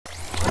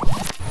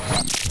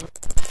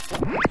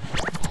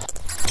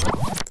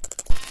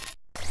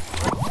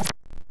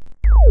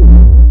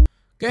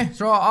Okay,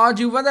 so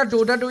RRQ whether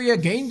total to your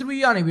game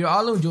 3 and if you're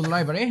all of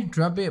library,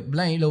 drop it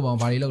blind low on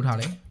body load.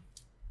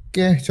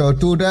 Okay, so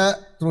today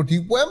through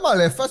the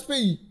poem, first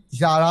page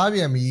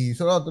Yarabi,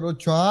 so through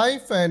try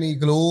fanny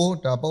glow,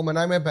 the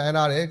Pomanime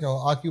Panare,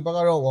 or RQ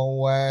Bagaro one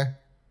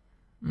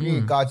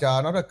way,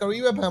 Gacha, not a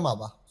career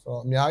Pamaba.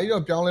 So, Mia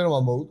of John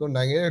Little Moat, and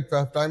I get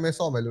 12 times I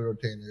saw my little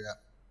thing.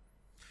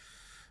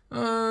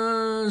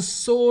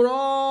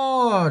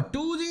 So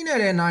 2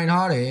 dinner 9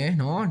 hard,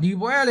 no, the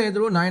boy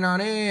through 9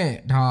 on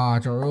it,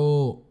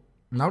 Charo.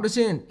 Now the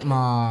same,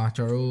 ma,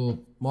 Charo,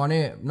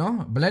 one,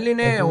 no,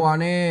 Bleline,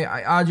 one,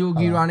 I argue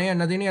Girane,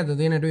 nothing at the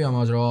dinner to your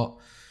mother.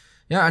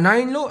 Yeah,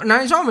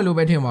 9 saw me look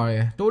at him,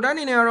 Mare. To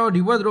Danny Narrow, the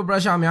weather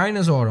brush on my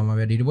eyes or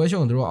my the boy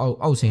shown through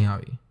outsing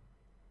Abbey.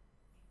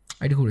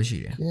 I do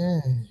see it.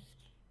 Yeah,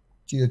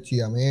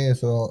 Chia,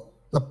 so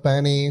the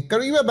penny,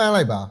 career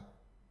ban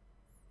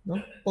no,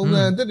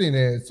 did in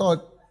it,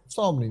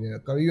 saw me in a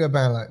career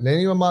ban like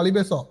Lenny Mali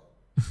Beso.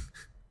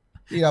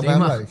 Yeah, ban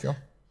like sure.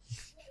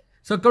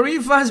 So career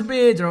first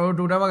page or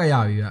to the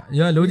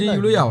yeah, losing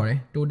you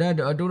to that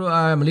to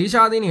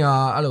Malaysia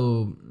Dinia,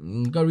 hello,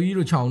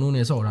 career Chown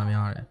is all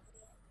I'm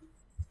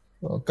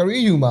career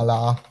you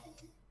mala.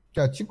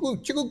 Chico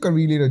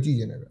career little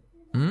G in it.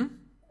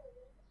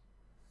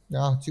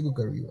 Yeah, Chico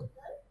career.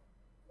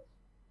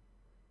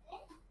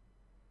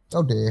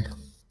 Okay.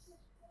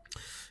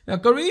 A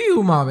career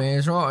you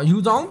mabe, so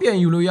you don't be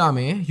you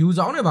yame, use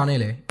on a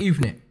vanille,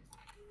 evening.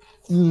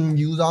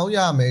 Use on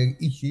yame,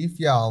 if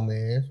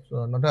yame,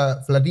 so not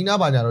a Flatina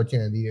banana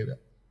chain the area.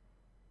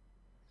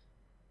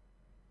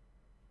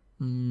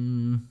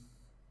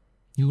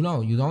 You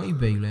know, you don't eat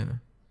bail.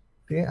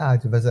 Okay, I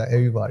just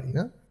everybody,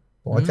 huh?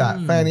 Watch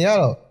out, Fanny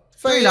out.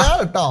 Fanny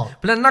out town.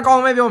 Plan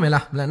call maybe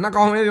not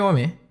call maybe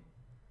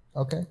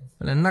okay.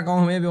 Not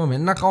call maybe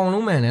not call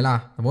no man,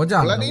 la. Watch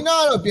out.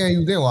 Flatina of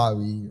you then why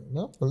we,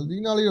 no?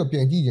 Flatina little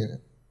pian.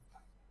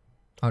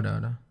 How do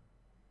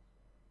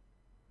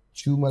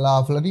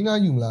Chumala, Flatina,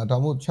 Yumla,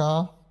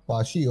 Tamucha,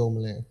 Washi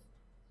Omle.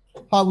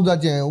 How would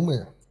that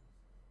gentleman?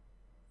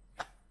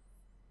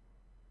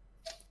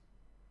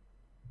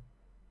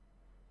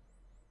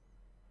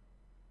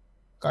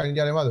 Karin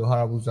Jaramadu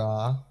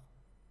Harabuza.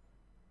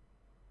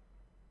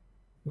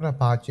 What a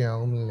patch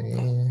only.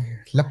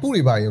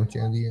 Lapuri by your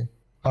chandy.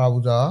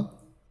 Harabuza.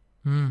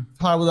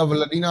 Harabuza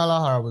Valatina la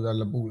Harabuza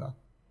Labula.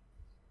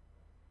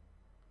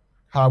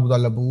 Harabuza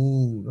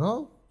Labu,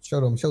 no? Show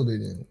them, show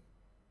them.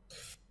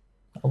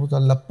 Harabuza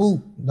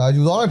Lapu. That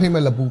you don't him a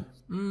Labu.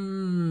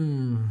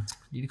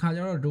 You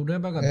can't do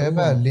them back at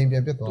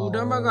the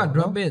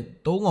drop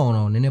it, don't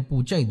on in a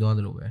poo check the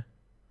other way.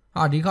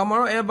 Ah, the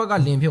camera ever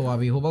got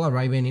Limpio, who got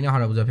right in a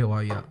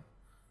Harabuza.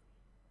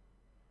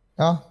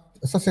 Ah,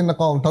 assassin the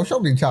call, talk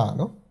shopping char,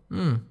 no?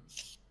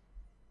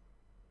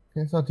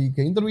 So the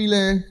game the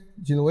relay,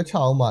 Gino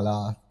Chow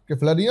Mala. If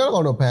Fladina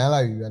on a pan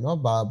like you, no,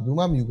 Bob,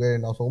 Duma, you get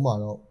no so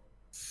malo.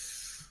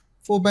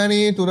 For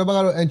Benny to the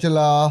Bagaro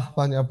Angela,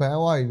 Panya Pan,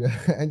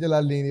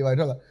 Angela Lini,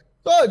 Vitala.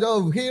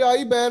 So, here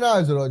I ban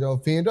as a road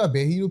of Fiend or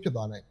Behi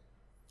Pitone.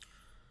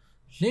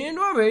 Fiend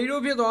or Behi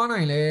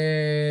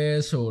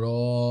Pitone,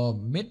 so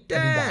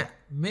midday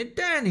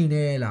in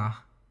Ella.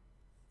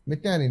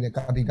 Midday in a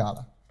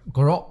Catigala.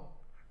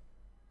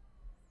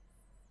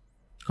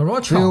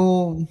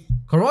 Corocho,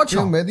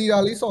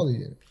 Mediali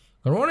solid.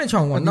 Corona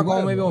Chong, not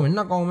call maybe woman,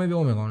 not call maybe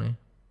woman.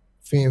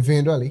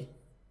 Fiend Rally.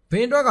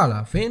 Fiend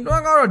Dragala,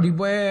 the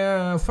boy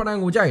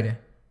Farango Jade.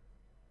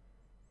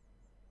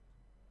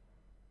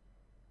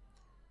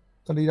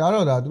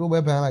 Catigala, that drew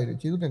by pan like the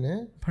children,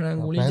 eh?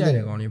 Parango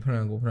Jade on you,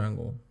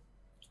 Parango.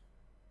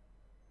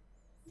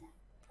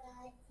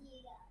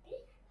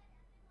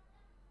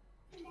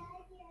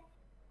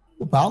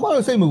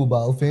 Pama say move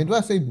about Fiend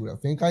was say Buddha,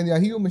 Fiend kind of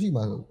hero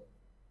machine.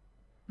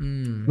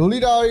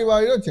 Lolita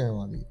by your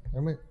channel. I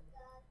mean,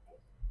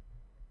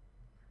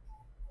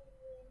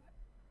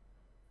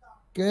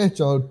 okay,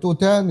 so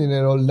 210 in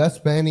a less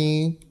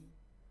penny.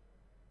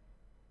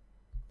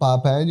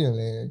 Papa,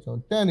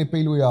 so 10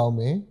 pilu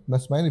me,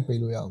 must many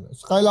pilu.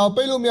 Skylar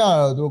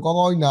pilumia to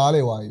go in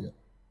Nale.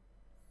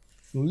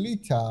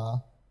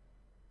 Lolita.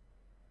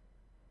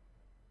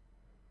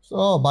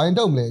 So, bind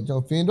home,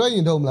 so Fiend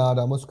in home lad,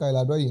 I must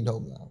Skylar in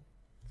home.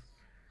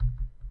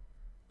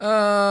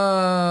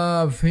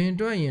 Fiend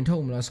in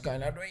Tomla,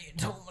 Skylar in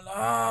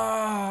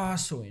Tomla,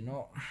 so you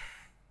know.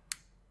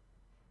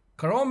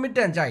 Caron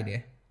mitten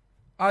jide.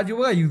 Are you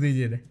where you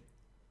did?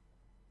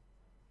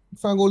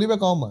 Fango live a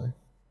comma.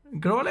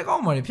 Grow like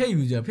all my pay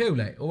user, pay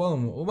like,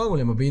 over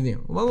him a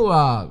bathing.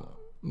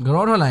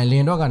 Grow line,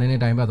 lean dog at any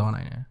time but on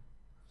it.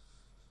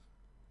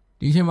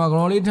 Teach him a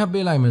growly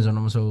tappy like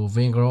Mason, so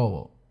Vane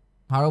Grow.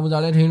 How would I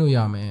let him know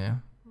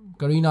Yame?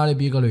 Carina de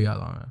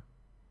Picolia.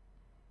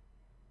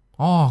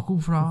 Oh,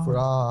 Kufra.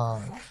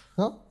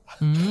 Huh?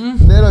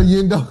 Nero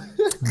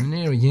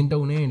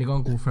Yinto name, the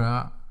gun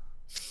Kufra.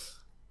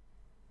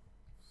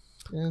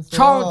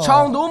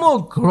 Chong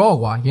Domo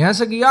Growa,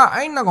 yes,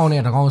 I ain't not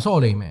going to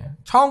console me.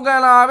 Chong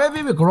Gala,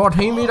 baby, grow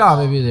him with our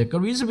baby, the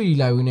Carisby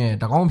like in it,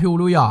 the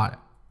Compulu yard.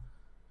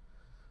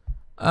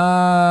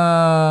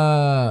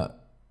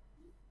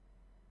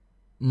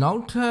 နော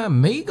က်ထပ်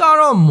မိက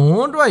တော့မွ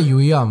န်းအတွက်ယူ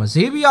ရမှာ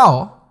ဈေးပြရော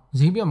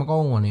ဈေးပြမကော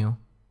င်းဘူးနေရော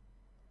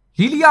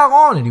လီလီယာ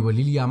ကောင်းတယ်ဒီပေါ်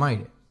လီလီယာမိုက်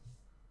တယ်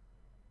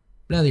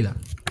ပြတ်သေးလား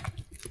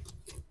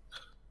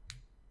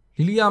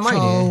လီလီယာမိုက်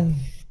တယ်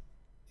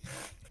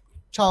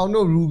ချောင်း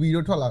တို့ရူဘီ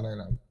တို့ထွက်လာနိုင်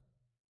လား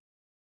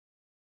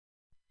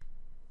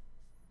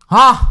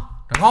ဟာ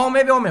တကောင်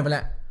မဲပြောမယ်ဗလ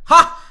က်ဟာ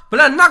ဗ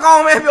လက်နှစ်ကော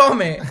င်မဲပြော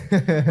မယ်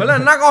ဗလက်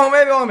နှစ်ကောင်မဲ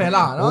ပြောမယ်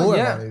လားနော်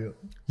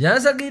ရန်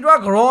စကီတော့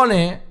ဂရော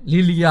နဲ့လီ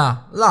လီယာ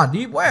လာ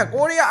ဒီပွဲ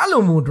ကိုရီးယားအဲ့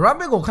လိုမျိုး drop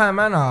pick ကိုခံ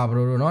မှန်းတာဘယ်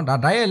လိုနော်ဒါ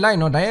direct light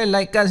နော် direct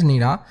light catch နေ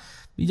တာ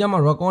ပြီးကြမှာ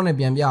record နဲ့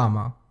ပြန်ပြရ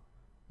မှာ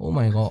oh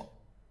my god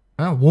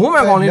ဝုန်းမ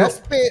ယ်ကောင်လေးတော့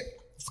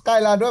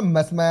skylar တော့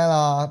masman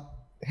လား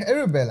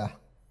harry ပဲလား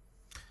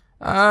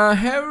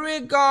harry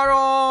က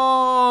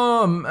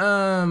တော့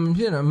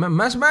ဖြစ်နေ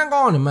masman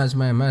ကောင်းတယ်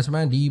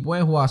masman ဒီပွဲ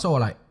ဟိုဟာဆော့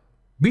လိုက်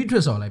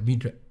beatrice ဆော့လိုက်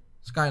beatrice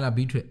skylar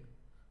beatrice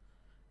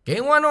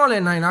game 1တော့လ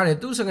ည်းနိုင်လာတယ်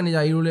သူ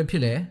signature hero လည်းဖြ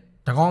စ်လေ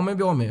တကောင်မဲ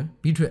ပြောမယ်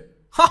beatrice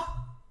ဟာ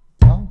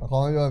တကော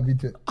င်မဲပြော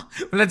beatrice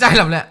ဘယ်လဲကြိုက်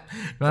လားဘလက်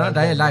နော်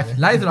ဒါရဲ့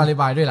live ဆိုတာလေး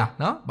ပါတယ်တွေ့လား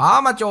နော်ဘာ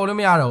မှကြော်လို့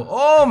မရတော့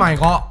oh my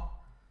god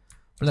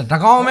ဘလက်တ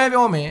ကောင်မဲ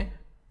ပြောမယ်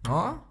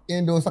နော်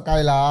indo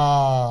skylar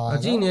အ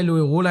ကြည့်နေလူ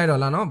ဝိုးလိုက်တော့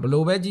လားနော်ဘ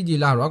လို့ပဲကြည့်ကြည့်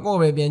လား record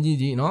ပဲပြန်ကြည့်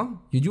ကြည့်နော်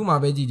YouTube မှာ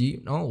ပဲကြည့်ကြည့်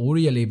နော်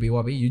ဝိုးရလေးပေး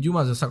သွားပြီ YouTube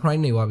မှာဆို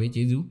subscribe နေသွားပြီ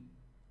ကျေးဇူး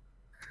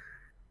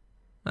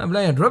ဘလ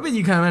က်ရ drop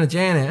ကြီးခံမှန်းကျ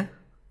န်းတယ်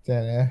ကျ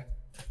န်းတယ်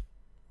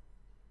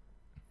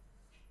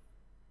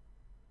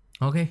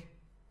okay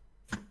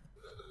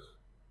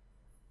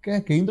ကဲ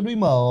game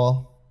 3မှာ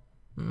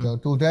ရော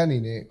တိုတက်အနေ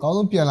နဲ့အကောင်း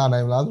ဆုံးပြန်လာနို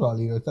င်မလားဆိုတာ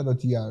လေးတော့ဆက်တော့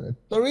ကြည့်ရတယ်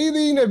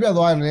3-3နဲ့ပြတ်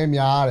သွားရင်လည်း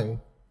များတယ်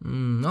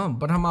နော်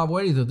ပထမပွဲ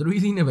တွေဆို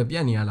3-3နဲ့ပဲပြ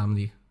တ်နေရလားမ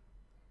သိ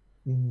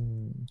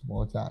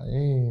ဘောကြတ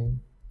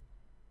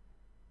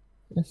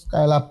ယ်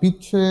skylar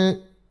pitch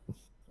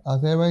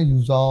 7ယူ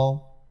ဆောင်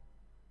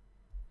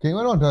game က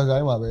တော့ဒန်ဆို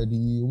င်မှာပဲ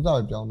ဒီဥစ္စာ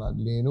ပဲပြောင်းတာ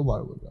လင်းတို့ပါ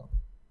တော့ပြောင်း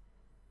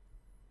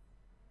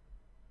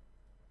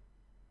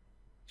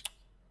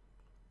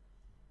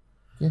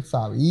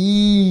စာပြီ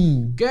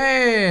ကဲ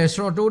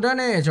ဆိုတော့တိုတက်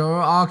နဲ့ကျွန်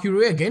တော် RQ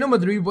ရဲ့ game number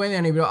 3ပွဲ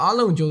နေပြီးတော့အား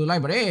လုံးကြိုဆိုလို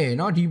က်ပါတယ်เ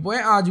นาะဒီပွဲ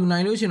RQ နို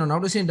င်လို့ရှိရင်တော့နော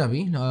က်တစ်ဆင့်တက်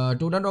ပြီ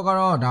တိုတက်တော့က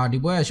တော့ဒါဒီ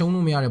ပွဲရှုံး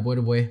လို့မရတဲ့ပွဲတ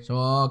စ်ပွဲဆို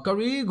တော့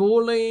Curry goal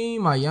lane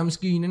မှာ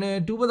Yamski နည်းနည်း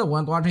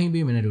2-1သွားထိန်း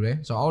ပေးမယ်နဲ့တူတယ်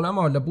ဆိုတော့အောက်လမ်း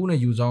မှာလက်ပူးနဲ့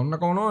ယူဆောင်နှ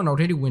စ်ကောင်တော့နောက်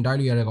ထိပ်ဝင်တိုက်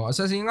လို့ရတဲ့ကောင်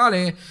Assassin ကလ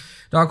ည်း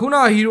ဒါခုန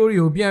hero တွေ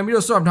ကိုပြန်ပြီး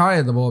တော့ swap ထား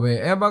တဲ့သဘောပဲ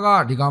Ever က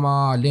ဒီကမှာ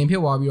လင်ဖြ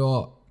စ်သွားပြီး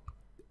တော့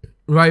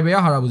rival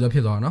ဟာရာဘူးဆိုဖြ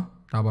စ်သွားတာเนาะ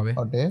ဒါပါပဲ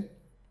ဟုတ်တယ်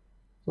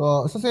ဆို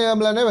ဆက်ဆံမ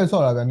လန်နဲ့ပဲ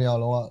ဆော့တာဗျနှစ်ယော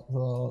က်လုံးက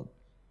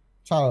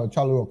ချ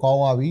လို့ကောင်း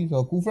သွားပြီဆို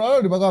တော့ကူဖရာ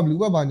တို့ဒီဘက်ကဘလူး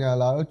ဘက်ဘာညာ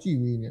လာတော့ကြည်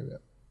ပြီးနေဗျ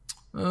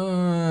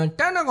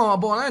တန်းတကောင်အ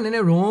ပေါ်လိုက်နည်းန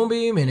ည်း run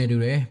ပေးမယ်နဲ့တူ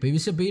တယ် baby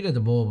sit ပေးတဲ့သ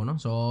ဘောပေါ့နော်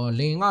ဆိုတော့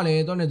လင်ကလ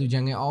ည်းတော့နေသူဂျ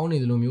န်ငယ်အောင်းနေ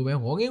တယ်လို့မျိုးပဲ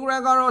walking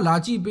crack ကတော့လာ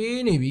ကြည့်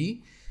ပေးနေပြီ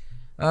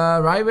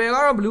rival က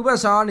တော့ blue ဘက်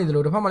စားနေတယ်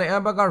လို့တစ်ဖက်မှာလည်း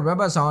air back က red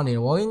ဘက်စားနေတ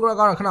ယ် walking crack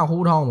ကတော့ခဏ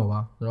ဟိုးထောင်းမှာပါ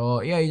ဆိုတော့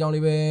AI ကြောင့်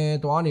လေးပဲ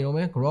တွားနေတော့မ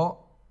ယ် grot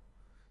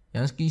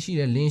Yansky ရှိ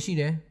တယ်လင်ရှိ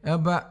တယ်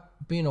air back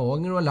ပြီးတော့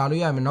walking တော့လာ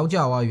လို့ရမယ်နောက်ကျ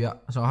သွားပြီ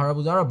ဆိုတော့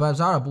Harabuza တော့ bab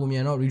စားတာပုံမြ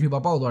န်တော့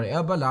retriever ပေါက်သွားတယ်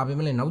air back လာပြင်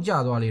မဲ့လည်းနောက်ကျ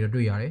သွားလေတော့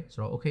တွေ့ရတယ်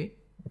ဆိုတော့ okay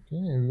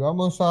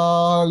Ramosa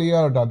လေးက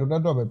တော့ဒါတိုတ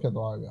က်တော့ပဲဖြစ်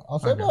သွားတယ်ဗျအ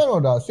ဆက်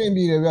တော့ဒါအဆင်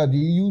ပြေတယ်ဗျ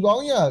ဒီယူဆော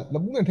င်ကြီးကလ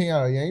က်ပူးနဲ့ထင်းရ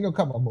တော့ရန်ကြီးတော့ခ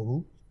တ်မှာမဟုတ်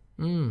ဘူး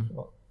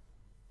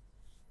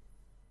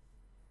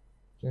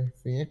ကဲ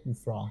Fake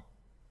Fra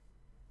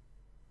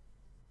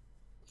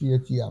ကြ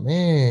ည့်ရမ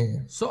ယ်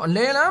ဆိုအ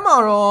လဲလမ်းမှာ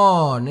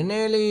တော့နည်းန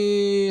ည်းလေး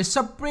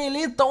sprint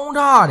လေးသုံး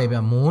ထားရတယ်ဗျ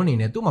မွန်းနေ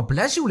တယ်သူ့မှာ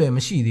black shoe လည်းမ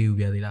ရှိသေးဘူး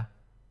ဗျသေးလား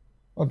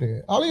ဟုတ်တယ်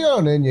အားလေးက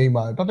တော့လည်းငြိမ်း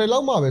ပါတယ်တော်တယ်လော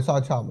က်မှပဲစ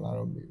ချမလား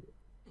တော့မသိ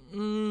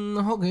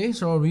ဘူးဟုတ်ကဲ့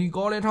ဆိုတော့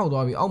recall လေးထောက်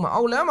သွားပြီအောက်မှာ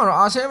အောက်လမ်းမှာတော့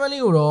R7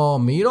 လေးကိုတော့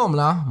မေးတော့မ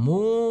လား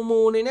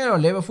မိုနေနဲ့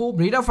တော့ level 4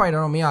 breeder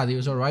fighter တော့မရသေး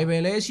ဘူးဆိုတော့ rival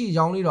လည်းရှိ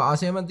ကြောင်းလေးတော့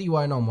R7 တိ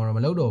ဝိုင်းတော့မ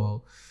လုပ်တော့ပါ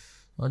ဘူး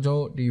ကျွန်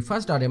တော်ဒီ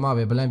first starter မှာ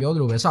ပဲဗလန်ပြောသ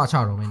လိုပဲစချ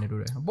တော့မင်းနဲ့တူ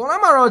တယ်ပေါ်လ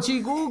မ်းမှာတော့ချီ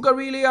ကူက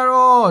ရီလေးက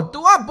တော့ तू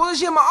က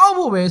position မအောက်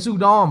ဖို့ပဲဆူ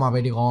တောင်းအောင်မှာပဲ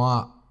ဒီကောင်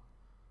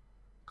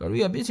ကရီ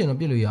ကပြစ်ချင်တော့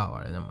ပြစ်လို့ရပါ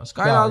တယ်ဒါမှ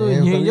skylar ဆို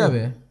ငြိမ်ရက်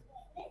ပဲ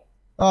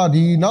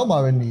ဒီနောက်မှာ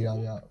ပဲနေတာ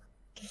ဗျ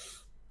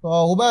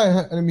ဟိုဘက်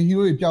enemy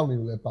hero တွေပျောက်နေ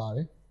လို့လည်းပါတ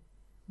ယ်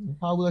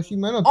ဟာဘူးရှိ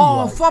မှန်းတော့ပြီး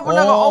သွားဖတ်ပလ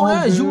ကအောင်လဲ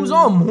ယူ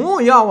ဆောင်မွ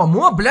န်းရပါ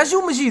မွန်းက black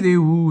shoe မရှိသေး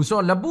ဘူးဆို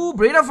တော့လက်ပူး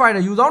breeder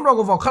fighter ယူဆောင်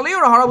dragon fall ခလေးရ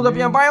ဟာဘူး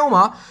ပြန်ပိုင်းအောင်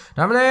ပါ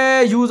ဒါမှလ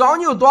ည်းယူဆောင်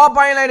ညို့သွား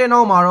ပိုင်းလိုက်တဲ့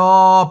နောက်မှာ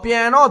တော့ပြ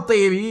န်တော့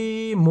သေပြီ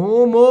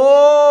မို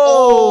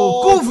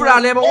ကူဖရာ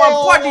လည်းဘော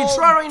ကွက်တီ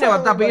train နဲ့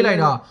တပ်ပေးလို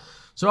က်တာ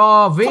ဆို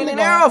တော့ vein နဲ့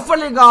တော့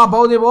flick က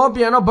ဘောဒီဘော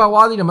ပြန်တော့ဘတ်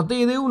သွားသေးတယ်မ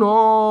သေးသေးဘူး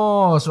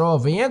နော်ဆိုတော့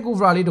vein ရဲ့ကူ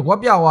ဖရာလေးတကွက်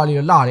ပြသွားလေး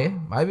တော့လာတယ်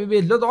ဘာဖြ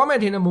စ်လွတ်သွားမယ်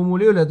ထင်တဲ့မို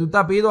လေးကိုလည်းသူတ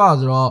ပ်ပေးသွား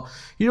ဆိုတော့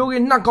hero က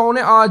နှစ်ကောင်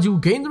နဲ့ RQ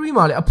game 3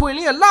မှာလည်းအဖွင့်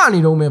လေးကလှနေ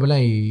တော့မယ်ဗလ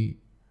န်ကြီး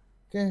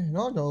ကဲ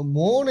နော်တော့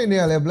မိုးအနေ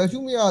နဲ့ကလည်း black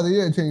shoe မရသေး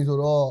တဲ့အချိန်ဆို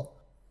တော့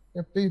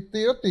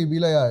တေ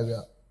ပြီးလိုက်ရတယ်ဗျ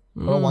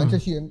တော့ one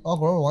check ရှိက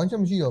တော့ one check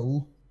မရှိတော့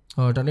ဘူး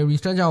တနေ့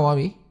restart ကြသွား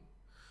ပြီ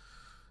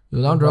ယူ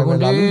ဆောင် dragon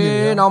day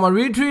နောက်မှာ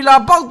retreat လာ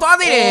ပေါက်သွား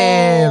သေးတ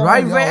ယ်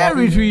rival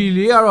retreat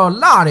လေးကတော့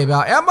လှတယ်ဗျ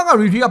အဲ့မှာက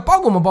retreat ကပေါ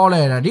က်ကိုမပေါက်လို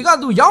က်ရတာဒီက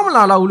သူရောက်မ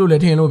လာတော့ဘူးလို့လ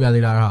ည်းထင်လို့ဗျာ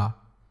သေးလား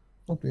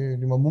ဟုတ်တယ်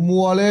ဒီမှာ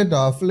မိုကလည်း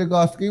ဒါ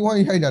flicker scale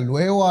 1ရိုက်တာ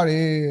လွဲသွားတ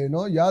ယ်เน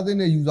าะရသင်း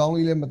နဲ့ယူဆောင်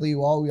လေးလည်းမသေး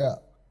ပါဘူးဗျ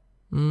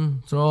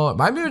so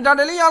by me that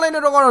really all in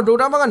the rock to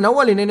Tamaka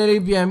Nawali in a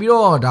PM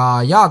Biro,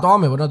 da ya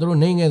Tommy, but not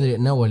name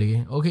it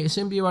Nawali. Okay,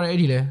 simply what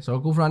 80. So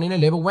Kufran in a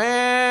label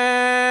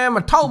wham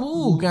a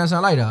tabu cancer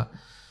lighter.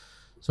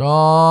 So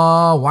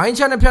wine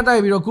channel Peta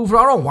Biro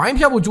Kufra, wine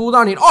people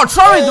Judan it. Oh,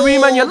 try 3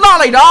 man, you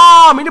like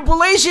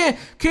manipulation.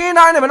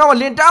 K9 and no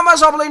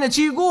Lintamas of Lane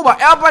Chigu, but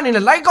Alpan in the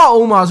like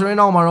Omas right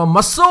now,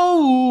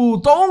 Maso,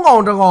 Tong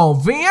on the go.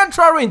 Van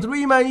trying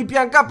 3 man,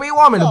 Pianca pay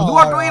woman, do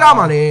what 3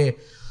 money.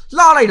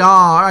 La like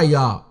that,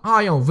 yeah.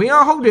 I am very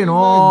holding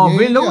on,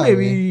 very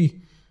lonely.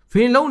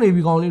 Very lonely,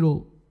 we call it.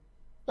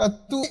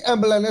 2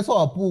 ambulance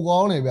ဆိုပူကော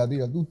င်းနေဗျာတိ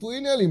သူ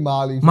သွေးနဲ့လီမာ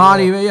လီမာ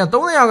လီပဲရ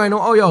300ခိုင်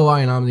တော့အောက်ရောက်သွား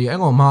ရင်လားမသိအဲ့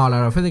ကောင်မာလာ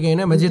တော့ physical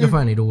နဲ့ magic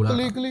defense နေတို့လားခ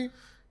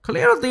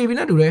လေးတော့တေးပြီ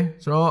နဲ့တူတယ်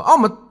ဆိုတော့အောက်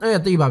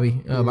တေးပါပြီ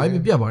ဘာ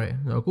ပြတ်ပါတယ်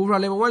ဆိုတော့ Kufra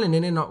level 1လည်းန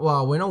ည်းနည်းဟို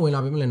ဝင်လာ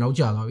ပြီမလဲနောက်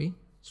ကျသွားပြီ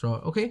ဆိုတော့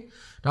okay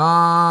ဒါ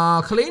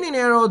ခလေးနေ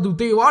နဲ့တော့သူ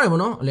တေးသွားတယ်ဗော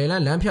နော်အလဲ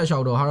လမ်းဖြတ်လျှော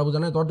က်တော့ဟာရပူဇာ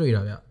နဲ့တော့တွေ့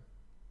တာဗျ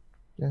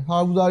ဟာ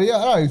ဘူဇာတွေက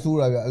အဲ့ဒါကြီးစိုး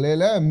တာဗျအလဲ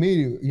လဲမေး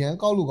တွေအရန်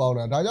ကောက်လို့ကောင်း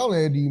တာဒါကြောင့်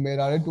လေဒီမေ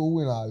တာလေးတိုးဝ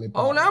င်လာလေ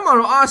အော်လမ်းမှာ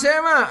တော့ R7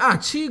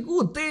 ချီကူ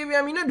တေးပြ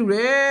န်ပြီနဲ့တူတ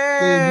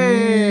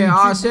ယ်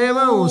R7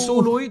 ကိုဆို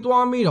လိုကြီး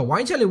သွားမေးတော့ဝို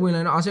င်းချက်လေးဝင်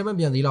လာတော့ R7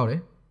 ပြန်သေးတော့တယ်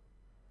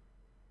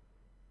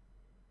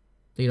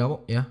တေးတော့ဗော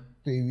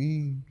တေးပြီ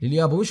လီလီ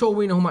ယာဘုံရှုံးဝ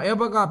င်တော့ဟိုမှာ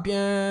Airbag ကပြ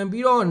န်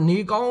ပြီးတော့နေ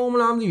ကောင်းမ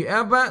လားမသိဘူး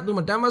Airbag သူ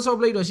မှာ Damage of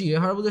Blade တော့ရှိတယ်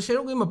ဟာဘူးရှယ်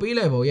ရိုကင်းမပေး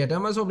လိုက်ပါဘူး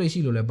Damage of Blade ရှိ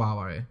လို့လည်းပါ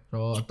ပါတယ်ဆို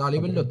တော့တာ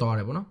လေးပဲလွတ်သွား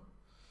တယ်ဗောနော်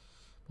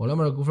ဘောလုံး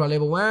မှာ Kufra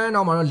level 1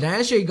နောက်မှာတော့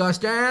land shaker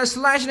stand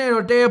slash နဲ့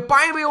တော့တဲ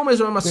ပိုင်းပေးအောင်မယ်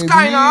ဆိုတော့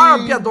sky ကတော့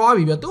ပြတ်သွား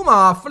ပြီဗျသူ့မှာ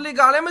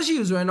flicker လည်းမရှိ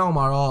ဘူးဆိုရင်နောက်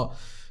မှာတော့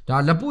ဒါ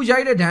လက်ပူရို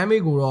က်တဲ့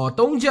damage ကိုတော့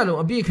3ချက်လုံး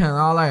အပြည့်ခံ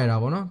စားလိုက်ရတာ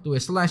ဗောနော်သူ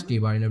ရဲ့ slash တွေ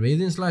ပါတယ်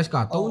raising slash က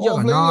3ချက်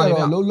ကနားတယ်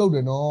ဗျလှုပ်တ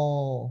ယ်နော်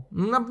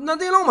နှစ်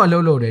သိန်းလုံးမှာလှု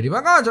ပ်တယ်ဒီဘ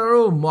က်ကကျွန်တော်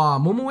တို့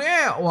မုံ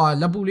ရဲ့ဟို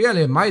လက်ပူလေးကလ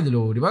ည်းမိုက်တယ်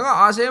လို့ဒီဘက်က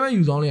R7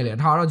 ယူဆောင်လေးကလည်း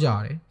အထာတော့ကြာ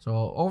တယ်ဆို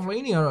တော့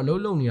offlane တွေကတော့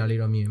လှုပ်နေတာလေး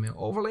တော့မြင်မယ်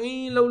offlane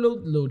လှုပ်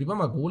လို့ဒီဘက်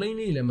မှာ goal lane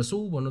လေးလည်းမ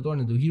စိုးဘူးဗောနော်သူက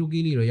လည်းသူ hero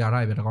key လေးတော့ရ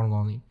ထားပြီဗျတကောင်းကော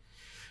င်းစီ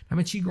ဒါပေ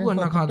မဲ့ချီကူက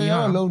နှစ်ခါတည်းက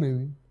လုံးနေ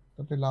ပြီ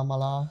တက်လာမ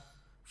လား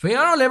ဖင်က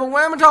တော့ level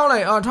 1မထောက်လို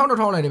က်ထောက်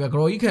လိုက်တယ်ပဲ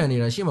grow ကြီးခံနေ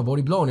တာရှေ့မှာ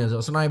body block နေ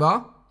ဆို sniper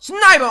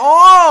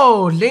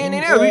အိုးလင်းနေ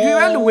တဲ့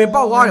retriever လူဝင်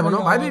ပေါက်သွားတယ်ဗော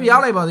နော်ဘာဖြစ်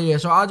ပြားလိုက်ပါသေးတယ်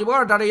ဆိုတော့အာဂျီဘော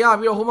ကတာတရ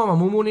ပြီးတော့ဟိုမှာ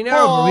မူနေနဲ့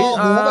တော့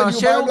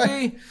shadow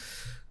key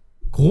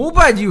ကိုပ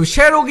တ်ကြီးကို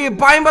shadow key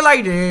ပိုင်းပလို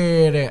က်တ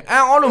ယ်တဲ့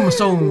အော်လို့မ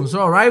စုံဘူးဆို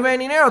တော့ rival အ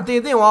နေနဲ့တော့တည်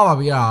တင်သွားပါ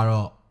ပြီအဲ့ဒါ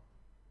တော့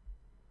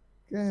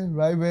ကဲ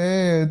right ပဲ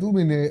သူ့မ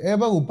င်းနဲ့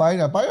airbag ကိုပိုင်း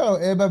တော့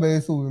airbag ပဲ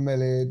ဆိုပေမဲ့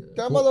လေတ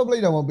မ်းမတော့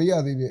plate တော့မပေးရ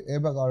သေးဘူး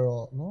airbag က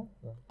တော့နော်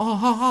အော်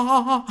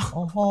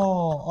ဟာ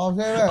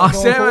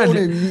R7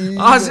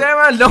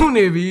 လုံး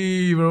နေပြီ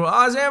bro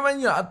R7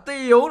 ကြီးအ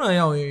သေးရုံးနေ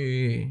ရောက်ရေး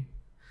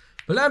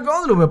ဘယ်လဲပြော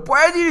သလိုပဲ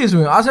ပွဲကြီးတွေ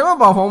ဆိုရင် R7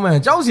 performance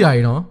ကြောက်စရာ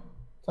ကြီးနော်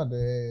ဆက်တ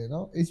ယ်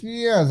နော်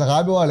experience စ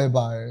ကားပြောရလဲ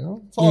ပါတယ်နော်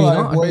ဆော့လာ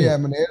တဲ့ပွဲရ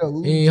မနေတော့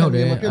ဘူးဟုတ်တ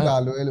ယ်မဖြစ်တာ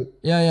လွဲလို့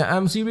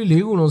M series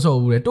 4ခုလုံးဆော့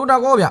ဘူးတယ်တိုတာ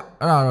ကောဗျ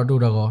အဲ့ဒါတော့တို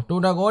တာ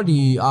ကောဒီ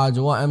အာ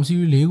ဂျိုက M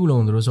series 4ခု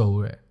လုံးသူတို့ဆော့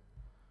ဘူးတယ်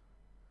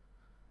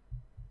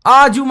အာ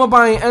ဂျူမ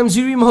ပိုင် M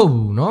series မဟုတ်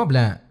ဘူးနော်ဘလ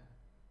န်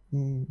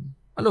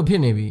အဲ့လိုဖြ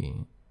စ်နေပြီ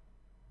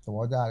သ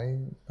ဘောကျတယ်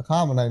တစ်ခါ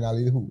မနိုင်တာ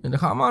လေးတခုတ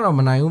စ်ခါမှတော့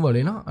မနိုင်ဘူးပေါ့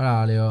လေနော်အဲ့ဒါ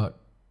လေးတော့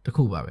တစ်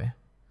ခုပါပဲ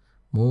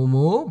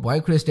မို boy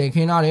crystal ခ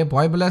င်းထားတယ်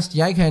boy blast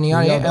ရိုက်ခံနေရ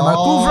တယ်အဲ့မှာ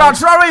Kufra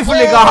try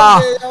flicker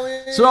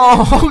ဆိုတော့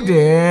ဟုတ်တ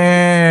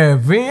ယ်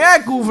ဗင်ရဲ့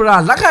Kufra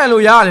လက်ခံ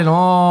လို့ရတယ်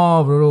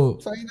နော်ဘရိုတို့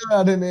ဆိုင်တာ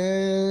တယ်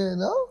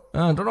နော်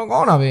တော်တော်ကော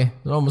င်းတာပဲ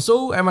ဆိုတော့မ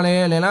စိုးအဲ့မှာလေ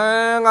လန်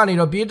ကနေ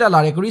တော့ပြေးတက်လာ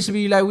တယ်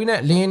crispy လိုက်ဝီးနဲ့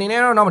လင်းနေနဲ့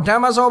တော့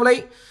damage of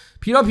blade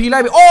ဖြီးလိုက်ပြီ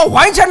အိုး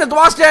wine channel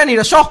သွား stand နေ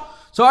တာ shot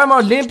ဆိုတော့အဲ့မှာ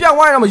လင်းပြတ်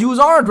ဝိုင်းတော့မယူ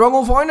ဆောင်တော့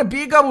dragon foil နဲ့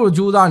ပြေးကပ်ဖို့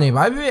ကြိုးစားနေ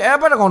ဘာဖြစ် air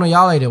ဘက်တကောင်တော့ရ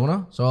လိုက်တယ်ဗော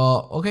နော်ဆိုတော့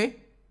okay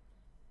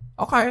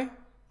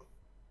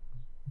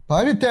ဘာ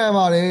ဖြစ်တန်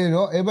ပါလဲ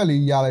နော် airbag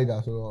လေးရလိုက်တာ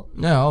ဆိုတော့ဟု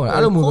တ်တယ်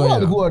အဲ့လိုမျိုးပြောရ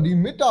တခုကဒီ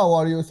mid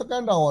tower တွေကို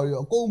second tower တွေကို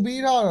အကုန်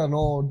ပေးထားတာ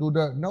နော်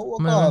total network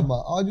ကမှာ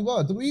အာဂျူက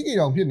 3k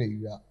တောင်ဖြစ်နေပြီ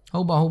ဗျဟု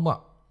တ်ပါ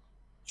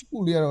ချူ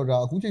လေးကတော့ဒါ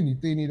အခုချိန်ကြီး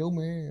တေးနေတော့မ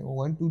ယ်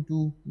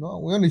122နော်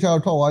ဝင်ကနေချ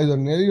တော့ထောက်သွားပြီဆို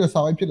တော့နည်းလေးတော့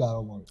survive ဖြစ်လာ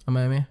တော့မှာအမှ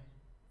န်ပဲ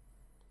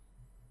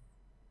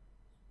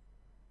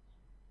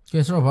ကဲ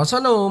ဆိုတော့ဘာဆ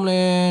က်လို့မ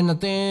လဲနှစ်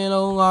သင်း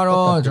လုံးက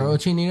တော့ကျွန်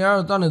တော်ချိန်နေရ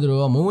တော့တတ်နေသူ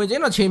တို့ကမုံဝင်ချ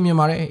င်းတော့ချိန်မြင်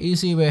ပါတယ်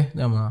AC ပဲ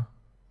တမ်းမလား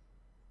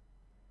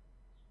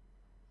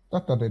တ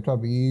က်ထွက်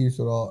ပြီ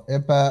ဆိုတော့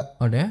airbag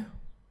ဟုတ်တယ်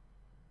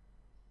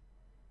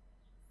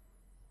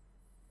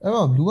အဲ့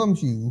မှာ blue ကမ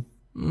ရှိ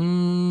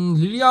ဘူး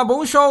လီလီယာဘုံ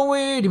ရှော့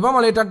ဝေးဒီဘက်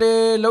မှာလည်းတက်တယ်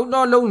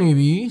လုံနေ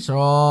ပြီဆို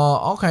တော့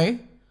okay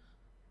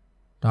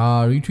ဒါ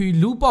retreat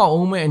loop ပေါက်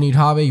အောင်မဲ့အနေ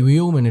ထားပဲရွေး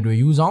အောင်မယ်နဲ့တွေ့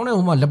ယူဆောင်တဲ့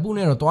ဟိုမှာလက်ပု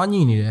နဲ့တော့တွား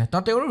ညိနေတယ်တာ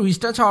တယ်တို့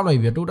restart ချလိုက်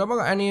ပြီတိုတာဘက်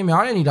ကအနေ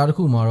များတဲ့အနေထားတစ်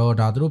ခုမှာတော့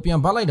ဒါသူတို့ပြန်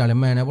ပတ်လိုက်တာလ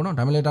ည်းမှန်တယ်ပေါ့နော်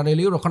ဒါပေမဲ့လည်းတာတယ်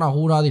လေးကိုတော့ခဏ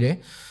ဟိုးထားသေးတယ်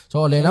ဆို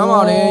တော့လေနားမှာ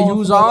လည်းယူ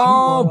ဆော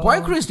င် boy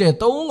crystal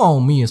 3កောင်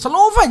မိရင်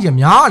slow fight ကြီး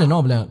များတယ်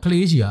နော်ဗလန်က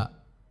လေးကြီးက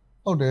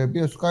ဟုတ်တယ်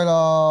ပြီး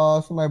skylar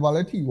sniper လ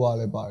ည်းထိသွား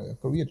လဲပါတယ်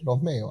ခရီးတော်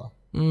တော်မှဲ့သွား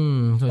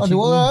ဆိုတော့ဒီ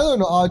ဝါဆို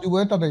တော့အာဂျူ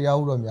ပဲတတ်ရအော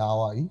င်တော့များ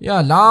သွားပြီ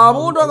လာ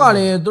ဖို့အတွက်ကလ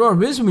ည်းသူတို့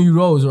risk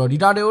mirror ဆိုတော့ဒီ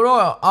တာတေကိုတော့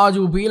အာ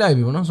ဂျူပေးလိုက်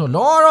ပြီပေါ့နော်ဆို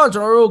တော့လောကတော့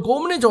ကျွန်တော်တို့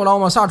9မိနစ်ကျော်လော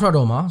က်မှစထွက်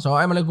တော့မှာဆိုတော့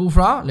အဲ့မလဲ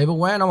Kufra level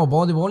 1နောက်မှာ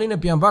ဘောလေး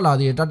နဲ့ပြန်ပတ်လာ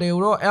သေးတယ်တာတေ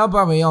ကိုတော့ L ပ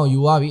တ်မရအောင်ယူ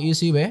သွားပြီ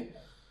AC ပဲ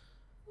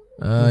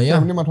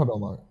7မိနစ်မှထွက်တော့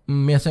မှာ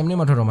7မိနစ်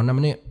မှထွက်တော့မှာ2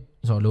မိနစ်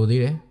ဆိုလို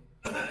သေးတယ်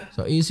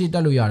ဆို AC တ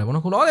က်လို့ရတယ်ပေါ့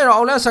နော်ခုလောတယ်တော့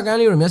အောင်လဲ second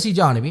လေးတော့မျက်စိ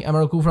ကျနေပြီ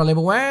Emerald Kufra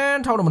level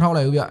 1ထောက်တော့မထောက်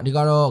လိုက်ဘူးဗျဒီက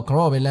တော့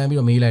grow ပဲလမ်းပြီး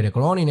တော့မေးလိုက်တယ်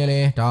grow အနေနဲ့လဲ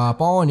ဒါ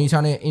ပေါင်းနေချာ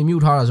နဲ့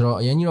immute ထားတာဆိုတော့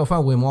အရင်ကြီးတော့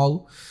fat ဝင်မသွား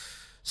ဘူး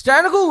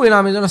stand တစ်ခုဝင်လာ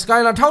မယ်ဆိုတော့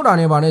Skylar ထောက်တာ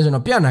နေပါနဲ့ဆို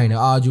တော့ပြတ်နိုင်တယ်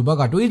RRQ ဘက်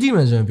ကတွေးကြည့်မ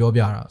ယ်ဆိုရင်ပြော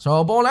ပြတာဆို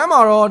တော့ပေါ်လမ်းမှာ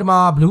တော့ဒီမှာ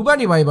blue bag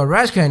တွေပါ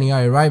rush ခံနေရ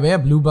တယ် right ပဲ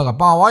blue bag က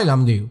ပါဝိုင်းလား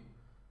မသိဘူး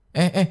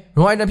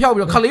ရိုင်းနဲ့ဖြောက်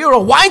ပြီးတော့ခလေး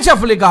တော့ wine check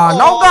flicker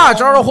နောက်က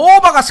ကျွန်တော်တို့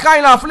ဟိုးဘက်က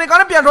Skylar flicker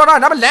နဲ့ပြန်ထွက်တာ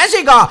ဒါပေမဲ့ land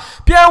shake က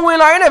ပြန်ဝင်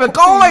လာရင်လည်းပဲ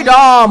ကောင်းလိုက်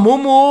တာ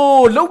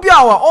မိုးလုတ်ပြ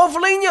သွား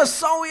offlane ည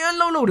ဆောင်းရမ်း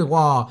လုံးတယ်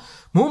ကွာ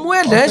မိုး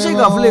ရဲ့ land shake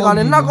က flicker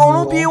နဲ့နှစ်ကောင်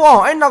လုံးပြေးသွား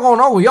အောင်နှစ်ကောင်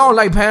တော့ကိုရောက်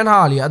လိုက်ဖမ်း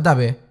ထားတာလေအသက်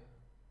ပဲ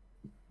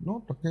နော်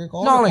တကယ်ကော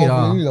င်းလိုက်တာ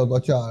ဒီလောက်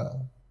တော့ကြာ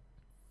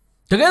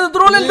တကယ်သူ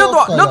တို့လည်းလွတ်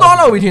သွား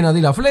လို့ပြီးထင်တာ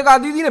သိလား flicker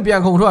တီးတီးနဲ့ပြန်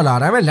ခုန်ထွက်လာ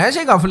ဒါပေမဲ့ land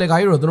shake က flicker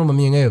ကြီးတော့သူတို့မ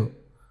မြင်ခဲ့ဘူး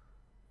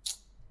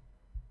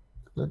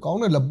ကောင်း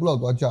တဲ့လက်ပူလောက်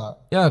သွားကြာ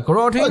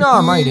grow ထိန်းတာ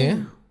မိုက်တယ်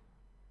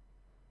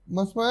မ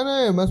စမန်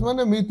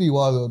နဲ့မီတီ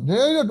ဝါဆိုဒီ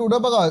တော့တိုတ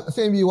က်ဘက်ကအစ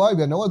င်ပြေသွားပြီ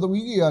ဗျနောက်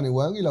 3K ကနေ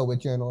 1K လောက်ပဲ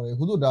ကျန်တော့တယ်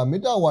ခုဆိုဒါမ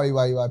စ်တာဝါရီ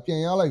ပါပြန်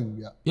ရလိုက်ပြီ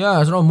ဗျ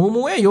ဆိုတော့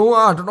မိုရဲ့ရုံးက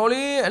တော်တော်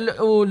လေး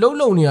ဟို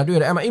လုံနေတာတွေ့ရ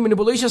တယ်အဲ့မှာ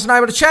manipulation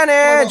sniper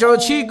channel ကျွန်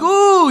တော်ချီကူ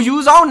ယူ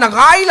ဆောင်င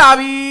ကိုင်းလာ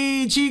ပြီ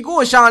ချီကူ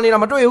ရှာနေတာ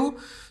မတွေ့ဘူး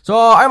ဆို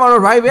တော့အဲ့မှာ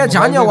တော့ right ပဲ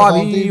ဂျားညက်သွား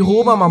ပြီ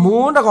ဟိုးဘက်မှာမွ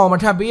န်းတကောင်မ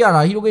ထပ်ပေးရ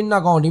တာဟီရိုကင်းနှ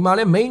စ်ကောင်ဒီမှာ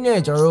လဲ main နဲ့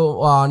ကျွန်တော်တို့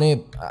ဟာနဲ့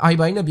i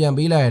ဘိုင်းနဲ့ပြန်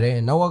ပေးလိုက်ရတယ်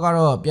နောက်က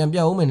တော့ပြန်ပြ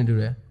တ်အောင်မယ်နေတူ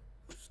တယ်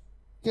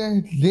ကဲ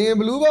လင်ဘ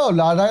လူးဘော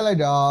လာတိုင်းလိုက်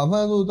တာအမှ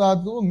န်ဆိုဒါ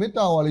သူမစ်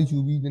တာဝါလေးယူ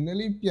ပြီးနည်းနည်း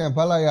လေးပြန်ဖ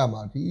တ်လိုက်ရ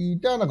မှာဒီ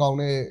တက်နှကောင်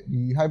နဲ့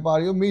ဒီ hyper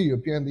တွေမေးတွေ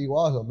ပြန်သေး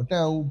သွားဆိုတော့မတ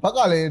န်ဘူးဘက်က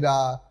လည်းဒါ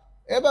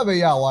အဲ့ဘက်ပဲ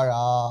ရသွား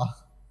တာ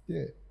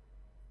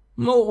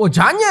ဟို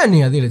ဂျားညက်နေ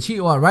ရသေးတယ်ချီ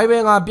ဟို right ပဲ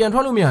ကပြန်ထွ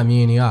က်လို့မရမြ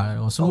င်နေရတယ်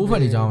ဟို slow fat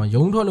တွေကြောင်း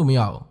ရုံထွက်လို့မ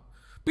ရဘူး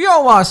ပြီး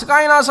တော့ဟာ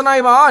Skylar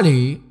sniper ကလေ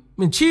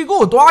ချီ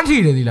ကိုသွားထိ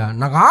တယ်ဒီလား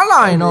ငကားလာ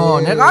ရင်တော့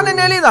ငကားနည်း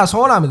နည်းလေးသာ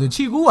ဆောလာမယ်ဆို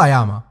ချီကူပါရ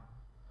မှာ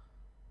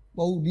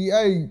ဟုတ်ဒီ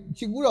အဲ့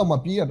ချီကူတော့မ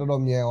ပြေးရတော်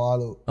တော်မြန်သွား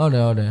လို့ဟုတ်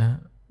တယ်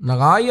င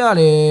ကားကြီးက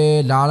လ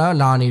ည်း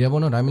လာနေတယ်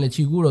ပေါ့နော်ဒါပေမဲ့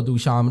ချီကူတော့သူ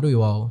ရှာမတွေ့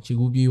ပါဘူးချီ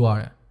ကူပြေးသွား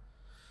တယ်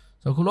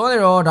ဆိုခုလောတယ်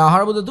တော့ဒါဟာ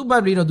ရဘူးသူ့ဘ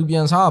က်လေးတော့သူပြ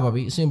န်စားရပါ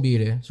ပြီအဆင်ပြေ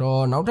တယ်ဆို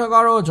တော့နောက်ထပ်က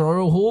တော့ကျွန်တော်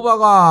တို့ဟိုးဘက်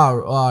က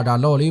ဒါ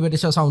လော်လေးပဲတ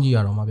စ်ချက်စောင့်ကြည့်ရ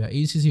တော့မှာဗျ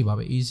ACC ပါ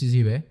ပဲ ACC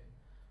ပဲ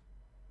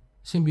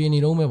အဆင်ပြေနေ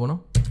တော့မယ်ပေါ့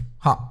နော်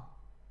ဟာ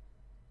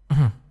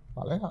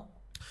ပါလေဟာ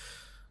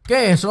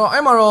ကဲဆိုတော့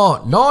အဲ့မှာတော့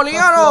လော်လေး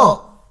ကတော့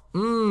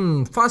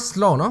first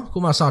law နော်ခု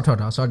မှစထွက်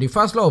တာဆိုတော့ဒီ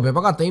first law ဘယ်ဘ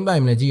က်ကသိမ်းပို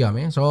င်မလဲကြည့်ရမ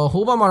ယ်ဆိုတော့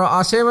ဟိုးဘက်မှာတော့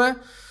R7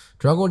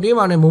 Dragon Day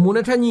မှာနဲ့မူ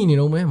နဲ့ထက်ညှိနေ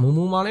တော့မယ်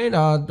မူမှာလည်း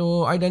ဒါသူ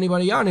item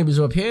တွေရနေပြီ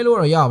ဆိုတော့ဖျဲလို့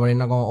တော့ရပါတယ်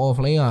နှကောင်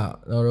offlane က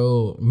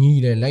တို့ညှိ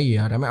တယ်လက်ရည်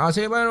ဟာဒါပေမဲ့ R7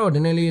 တော့န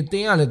ည်းနည်းလေးတ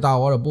င်းရလေတာ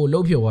သွားတော့ပို့လှု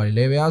ပ်ဖြစ်သွားတယ်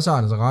level အစ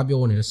စကား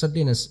ပြောနေတယ်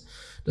17နဲ့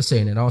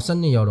10နဲ့တော့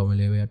12ရောက်တော့မယ်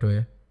level အတွဲ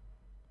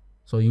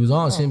ဆိုယူဆော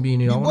င်အဆင်ပြေ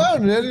နေတော့ဒီဘက်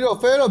နည်းနည်းလေးတော့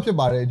fair တော့ဖြစ်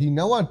ပါတယ်ဒီ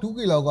နောက်က 2K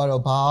လောက်က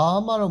တော့ဘာ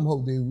မှတော့မဟု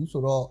တ်သေးဘူး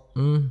ဆိုတော့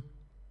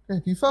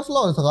ဒီ first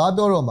law စကား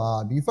ပြောတော့မှာ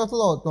ဒီ first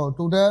law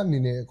တိုတက်အနေ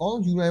နဲ့အကောင်း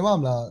ယူနိုင်ပါ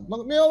မလား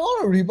နေရာတော့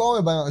rebound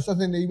ရဲ့ဘက်က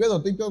assassin တွေပဲဆို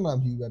တော့တိတ်ပြောင်းတာ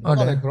ဖြစ်ပြီပဲဒါ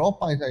ကလည်း grow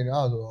ပိုင်ဆိုင်တာ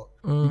ဆိုတော့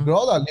ဒီ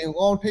grow ကလင်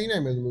ကောင်းထိန်းနို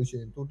င်မယ်ဆိုလို့ရှိ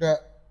ရင်တိုတက်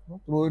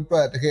သူတို့အတွ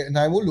က်တကယ်အ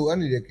နိုင်ဖို့လိုအပ်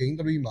နေတဲ့ game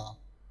 3မှာ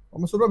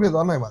မဆိုတော့ဖြစ်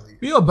သွားနိုင်ပါသေး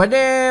ပြီးတော့ဘတ်တ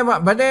ယ်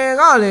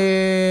ကလ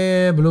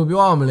ည်းဘယ်လို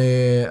ပြောရမလဲ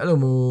အဲ့လို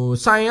မျိုး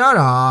ဆိုင်ရ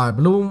တာဘ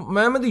ယ်လို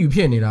မှန်းမသိဘူးဖြ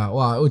စ်နေတာ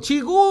ဟိုချီ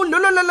ကိုလွ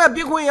တ်ပြ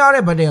စ်ခွင့်ရ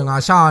တဲ့ဘတ်တယ်ငါ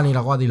ရှာနေ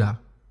တာကွာသီလား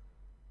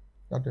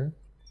ဟုတ်တယ်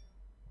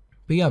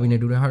ပေးရပြီနဲ့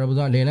တူတယ်ဟာရဘူ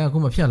ဇာလဲအခု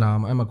မှဖြတ်လာ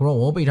မှာအဲ့မှာ grow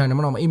wall ပိတ်ထားနေ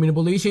မှာတော့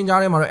manipulation ကြား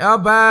ထဲမှာတော့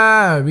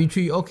elbow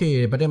retreat okay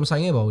ဘတ်တယ်မဆို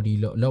င်ခဲ့ပါဘူးဒီ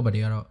လော့ဘတ်တ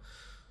ယ်ကတော့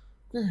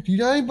ဒီ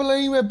တိုင်း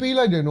plane ပဲပေး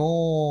လိုက်တယ်နော်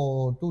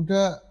တိုတ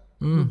က်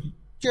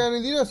ကျန်နေ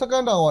သေးတဲ့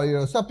second tower တွေ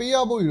တော့ဆက်ပေးရ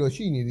ဖို့တွေတော့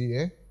ရှိနေသေးတ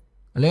ယ်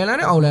အလဲလန်း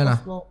နဲ့အောက်လန်းလား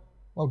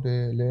ဟုတ်တ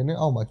ယ်လဲနဲ့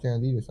အောက်မှာကျန်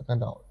သေးတယ် second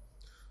tower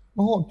မ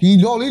ဟုတ်ဒီ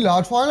lock လေးလာ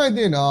try လိုက်တ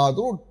င်တာ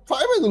သူတို့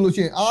try မယ်ဆိုလို့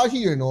ရှိရင်အားရှိ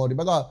ရနော်ဒီ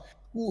ဘက်က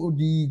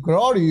ဒီ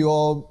grow တွေ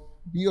ရော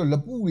ပြီးတော့လ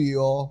က်ပူတွေ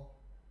ရော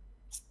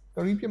က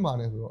ရီးဖြစ်မှာ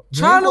နေဆိုတော့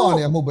ချားလို့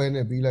နေမဟုတ်ပဲ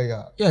နဲ့ပြီးလိုက်ရ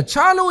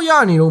ချားလို့ရ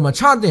နေတော့မ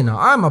ချတင်တာ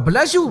အဲ့မှာ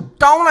black shoe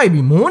တောင်းလိုက်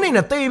ပြီးမွန်းနေ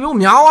နဲ့တေပြီး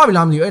များသွားပြီ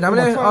လားမသိဘူးအဲ့ဒါမှ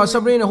လည်း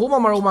spray နဲ့ဟိုး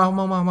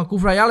မှာကူ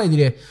ဖရာရလိုက်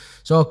သေးတယ်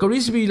ဆိုတော့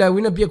Chris B လိုက်ဝ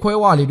င်းနဲ့ပြက်ခွဲ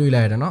ဝါလေးတွေ့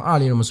လိုက်ရတယ်နော်အဲ့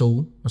ဒါလေးတော့မစိုး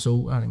ဘူးအဲ့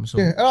ဒါလေးမစိုး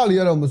ဘူးအဲ့ဒါလေး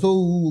ကတော့မစိုး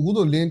ဘူးအခု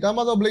ဆိုလင်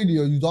Tamazo blade တွေ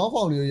ရောယူဆောင်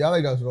ဖောင်တွေရောရလို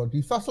က်တာဆိုတော့ဒီ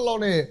first slot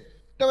နဲ့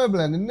တက်မဲ့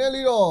plan နည်းနည်း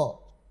လေးတော့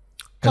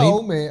ကော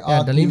င်းမယ်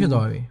ဒလင်းဖြစ်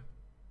သွားပြီ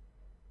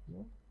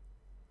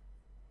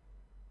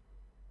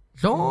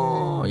လော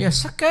ရ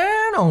စက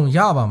န်အောင်ရ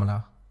ပါမ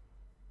လား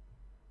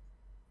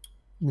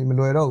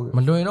မ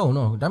လွယ်တော့ဘူး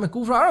နော်ဒါပေမဲ့ကူ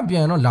ဖရာတော့ပြ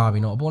န်တော့လာပြီ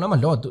နော်အပေါ်လည်းမ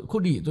လော့ခု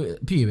တိအ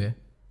ဖြစ်ပဲ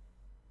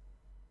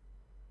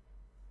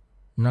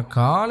န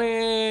ဂါလ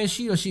ည်း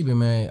ရှိပြီ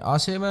မဲ့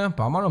R7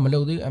 ဘာမှတော့မလု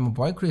ပ်သေးဘူး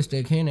boy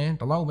crystal ခင်းတယ်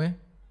တလောက်ပဲ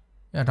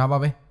ဒါပါ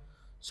ပဲ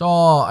ဆို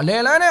အလဲ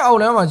လန်းနဲ့အောက်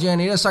လန်းမှာကျန်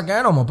နေတဲ့စက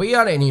န်တော့မပေးရ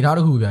တဲ့အနေထားတ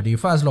စ်ခုဗျာဒီ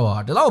first law က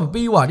ဒီလောက်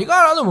ပြီးွားဒီက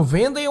တော့ဆိုဗ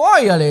င်သေးဝါ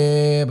ကြီးကလ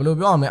ည်းဘယ်လို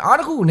ပြောရမလဲအား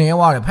တစ်ခု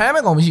နဲွားတယ်ဖမ်း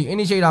မဲ့ကောင်မရှိ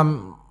initiator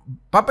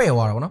ဘတ်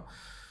ပဲ့ွားတာဗောနော်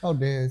ဟုတ်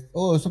တယ်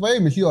ဟိုစပိတ်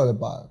မရှိတော့လည်း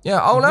ပါ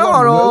အောက်လန်း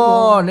မှာ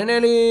တော့နည်းန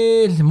ည်း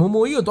လေး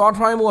မိုကြီးကိုသွား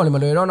try ဖို့ကလည်းမ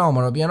လွယ်တော့နောက်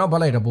မှာတော့ပြန်တော့ဗ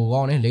တ်လိုက်တော့ပိုကော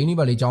င်းတယ်လိန်နီး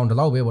ဘက်လေးကြောင်းဒီ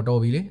လောက်ပဲပေါ့တော်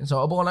ပြီလေဆို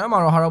တော့အပေါ်လန်းမှာ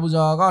တော့ဟာရာဘူ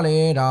ဇာကလ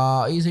ည်းဒါ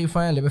AC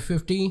fan level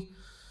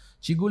 50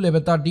 Chiku level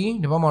 30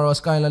 the Pamaro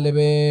Skyline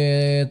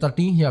level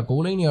 30 here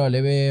goal in your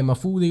level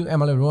Mafu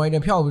Emily Roy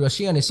and Pio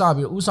she and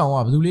Sabi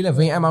Usawa Duli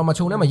Vein Emma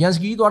Machona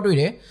Yansky to do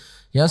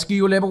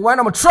Yansky level 1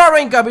 I'm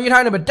trying to be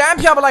behind a damn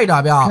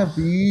Piabalida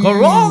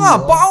Corona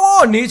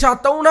Power Nature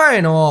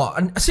Tona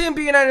or same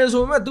being and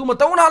so do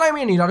Matona I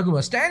mean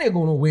you standing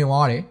going to win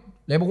water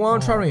level 1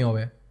 trying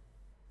over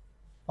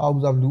I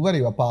was a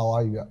very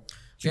power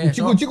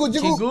Chiku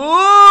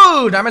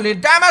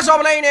damage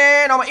of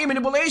lane no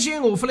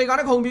manipulation or flick on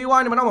a combi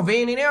one but I'm a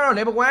vein in air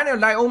level 1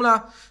 and like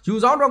Omla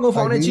use on Dragon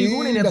for the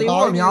Chiku in the thing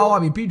now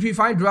be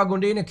P35 Dragon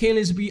Day and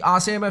Killings be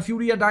RCM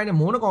Fury Dine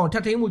Monaco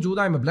Tatim with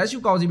Judah bless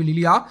you cause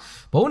Lilia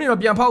Bony of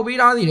Piampo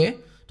beat on the day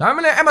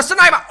Diamond Emma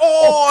Sniper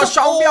oh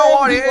show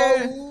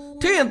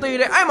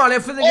TNT I'm a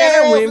left for the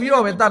game with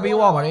you with that be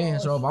over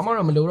so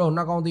Bamara Maluro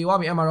knock on the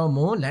Wabi Emerald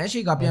Moon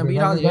Lancy got beat on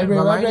the I'm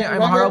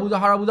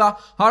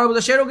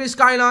Harabuda Cherokee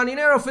Skyline in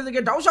air of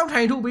physical down some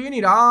time to be in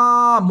it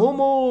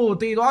Momo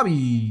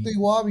Tiwabi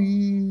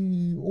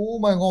oh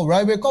my god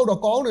right back out the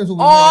corner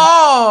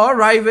oh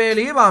right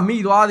Veliva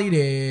me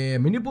the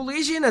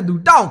manipulation and do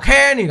down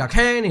Canada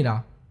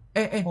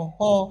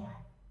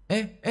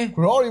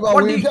glory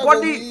what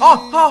the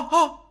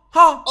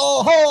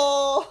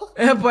oh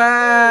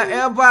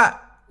ever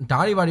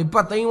Dari bari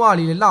patay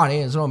wali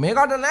lare so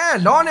mega the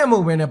land lawn and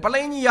move in a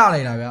palani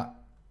yala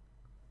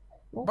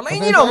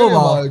palani no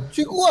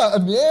Chiku a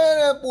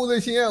mere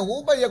position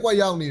who by a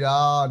young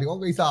nida the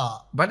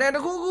Ogisa but then the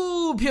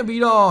cuckoo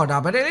piabiro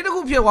but then the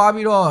cuckoo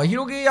wabiro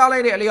Hiroki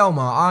yale de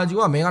Leoma as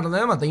you are mega the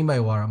name thing by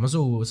war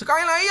Masu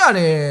skyline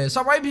yale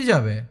survive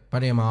pizza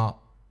but emma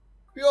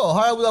yo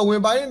how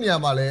went by in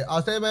Yamale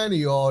I say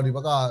many or the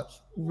Baka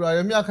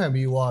Raya can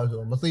be was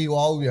or must see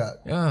all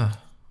yet. Yeah.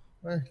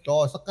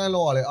 So, second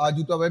law, I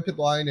do a pit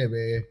wine a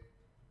way.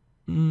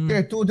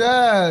 Get to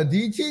that.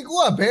 Did she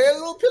go a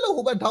bell? Pillow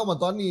who went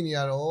Thomas on in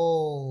here.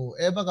 Oh,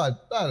 ever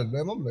got that.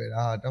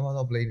 Remember,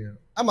 Thomas playing.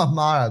 I'm a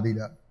Mara, did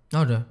that.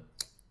 No,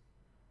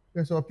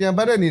 so, Pian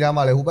better need a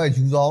male who buys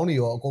you only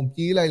or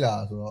compete like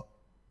that.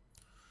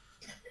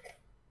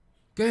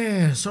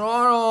 Okay,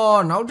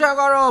 so now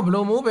Jagaro,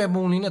 Blue Move, a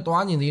moon in a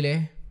twine in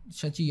the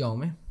Chachi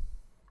Yome.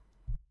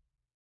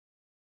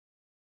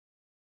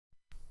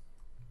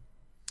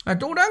 I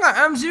told them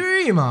I'm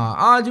serious, ma.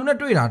 I do not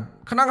do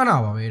that.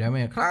 Kanakana, wait a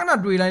minute. Kana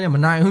do it. I'm a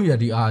nine who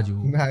the argue.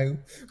 No,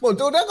 but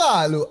to the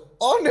guy look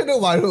on the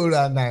one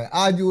that night.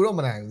 I do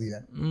Roman.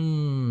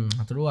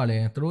 Through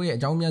it,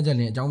 Jamia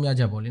Jelly, Jamia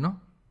Jabolino.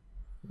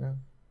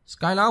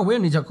 Skylar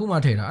win is a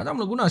Kumatera. I don't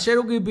know gonna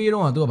Cherokee beer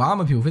on to a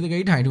bomb of you for the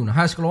gate. I do not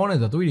has clone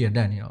as a 3 year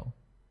Daniel.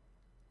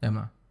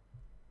 Emma.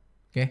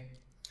 Okay.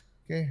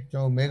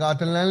 So make out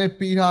the land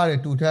Peter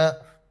to tell.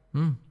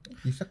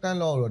 The second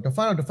law, the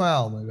final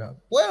file, my God.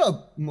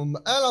 Well,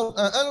 Yellow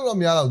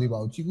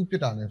about Chiku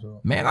Pitan.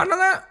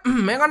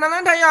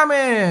 Megana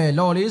Tayame,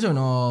 Law Lison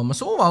or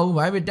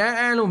Masova, I with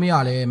Dan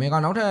Lumiale,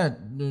 Meganota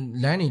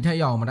Lanny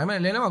Tayo, Madame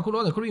Lena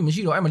Kulo, the cream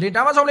machine. I'm a little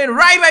damage only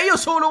right by you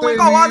solo.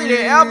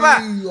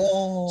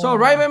 So,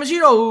 right by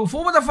Machino,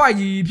 forward the fight,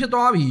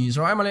 Pietobi.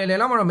 So, I'm a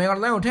little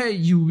Megan tell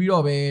you, we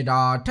obey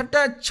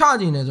the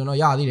charging as on a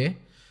yard.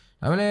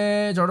 I'm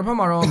a Jordan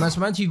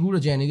Masmanchi Guru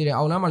Jenny,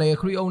 Alamale,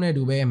 Creone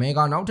Dube, Mega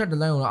Nauta the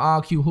Lion,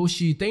 RRQ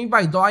HOSHI, think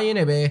by Diane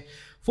Ebe,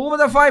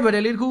 forward the five, but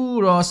a little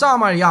cool or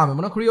Sama Yam,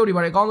 Monocreo,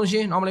 but a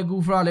condition, normally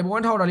Gufra,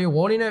 Lebon Totally,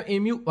 warning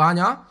in mute,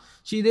 Banya,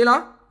 she de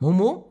la,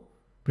 Momo,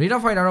 Brita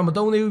fighter on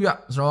Matone,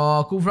 so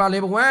Gufra,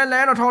 Lebon,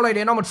 land or Tolle,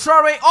 they know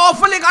sorry,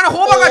 awfully got a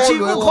whole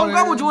Chico,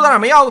 Congo, Judah,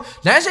 Mayo,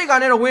 let's say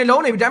got a win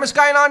lonely, damn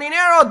skyline in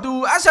air or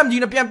do SMG,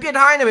 the Pian Pit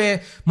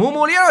Hineaway,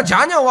 Momo,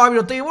 Janya,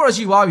 while they were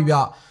she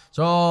wabia.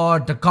 So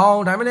the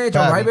count, I mean, it's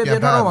right with the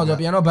was a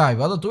piano bag.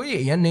 What do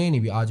you name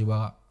if you argue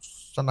about?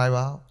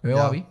 Sanaiva. Where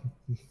are we?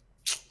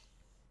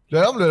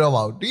 Little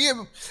about the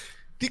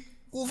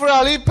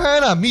Ufrali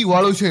Pana, me,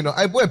 Walushino.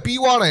 I put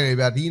P1 and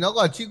the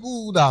Naga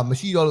Chiku, the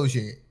machine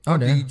Walushi. Oh,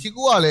 the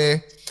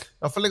Chikuale,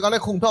 a Felicana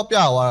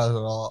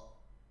Kuntopia.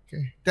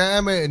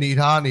 Damn it,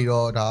 Nitani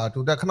or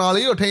to the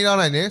Canali or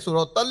Taina, so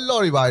the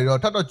lorry by or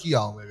Tato Chia.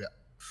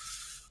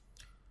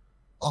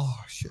 Oh,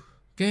 shit.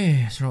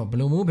 Okay, so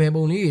Blue Move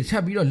Baboni,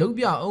 Tabito,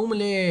 Lubia,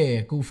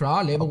 Omele,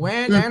 Kufra, Label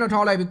Wan, and a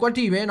tall like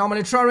Quative,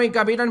 normally trying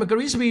Capitan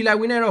McCrisby like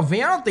winner of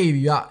Van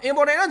Tavia,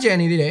 important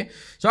Jenny today.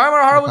 So I'm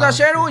a horrible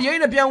shadow, Jane,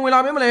 the piano will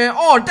have him.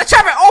 Oh, the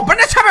chapel, open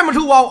the chapel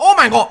to oh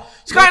my god,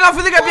 Skylar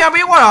for the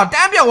Gapian water,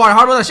 damn your water,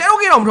 how was the shadow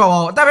get on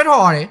trouble, damn it,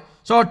 hard.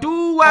 So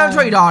 2-1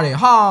 trade are it,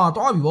 ha,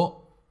 Tobibo.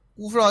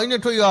 Ufra in a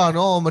tree,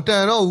 no,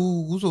 Matano,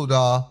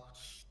 Usuda.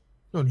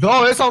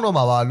 No, it's on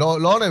Mama,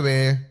 long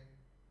away.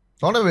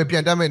 Don't have a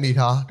pandemic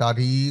that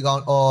he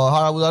got or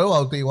Harabuda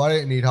out the water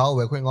in it how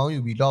we're going on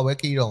you be dog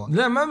key on.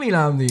 The mammy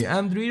lamb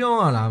I'm 3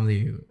 don't alarm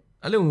the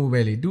Hello,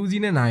 Belly, 2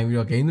 and 9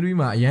 will gain 3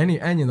 my Yanni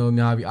and you know,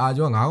 Navi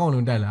Ajo, I want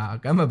to tell her,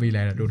 come a be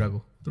like a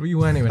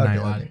 3-1 even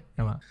I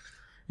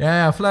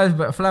yeah,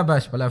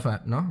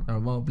 flashback, no,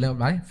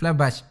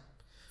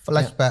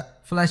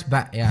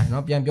 flashback, yeah,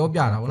 not Pian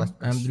Biara,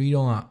 I'm 3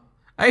 don't.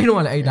 အဲ့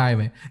တော့လည်းအဲ့တိုင်း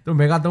ပဲသူ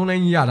မေဂါ3နို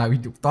င်ကြီးရတာ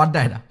ပြီးသွားတ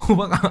က်တာဟို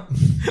ဘက်က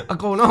အ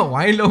ကုန်လုံး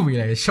ဝိုင်းလုံးပြီး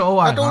လိုက်ရှော့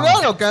သွားတော်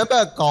တော့ကမ်ဘ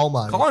က်ကောင်း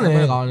ပါကောင်းတယ်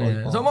ဆိုတော့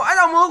အဲ့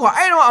တော့မဟုတ်ကွာ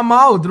အဲ့တော့အ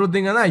မားကိုသူတို့သ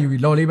င်္ကန်းသားယူ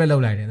ပြီးလော်လေးပဲလှု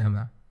ပ်လိုက်တယ်ဟုတ်မ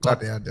လားဟုတ်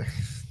တယ်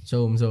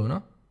ဆိုမဆို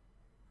နော်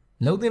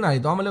လှုပ်တင်တာ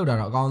ကြီးသွားမလှုပ်တာ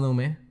တော့အကောင်းဆုံး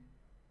ပဲ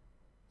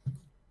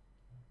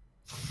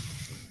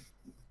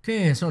ကဲ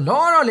ဆို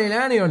တော့လောတော့လေလ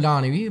န်းနေတော့လာ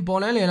နေပြီပေါ်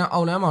လန်းလေလန်း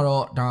အောက်လန်းမှာ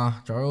တော့ဒါ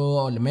ကျွန်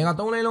တော်တို့မေဂါ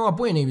3လိုင်းလုံးက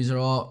ပွင့်နေပြီဆို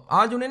တော့အာ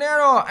ဂျူနေနဲ့က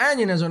တော့အဲ့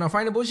ညနေဆိုတော့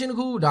final position တစ်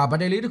ခုဒါဘတ်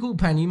တယ်လေးတစ်ခု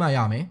ဖန်တီးမှရ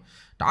မယ်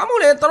ဒါမှမဟု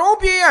တ်လေသလုံး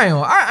ပြေးရရင်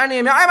ရောအဲ့အနေ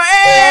များအဲ့မှာ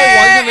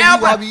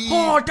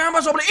ဟိုတမ်းမ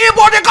ဆိုဘလေအေး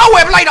ဘော်တဲ့ကောက်ဝ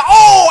ယ်ပလိုက်တာ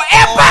အိုး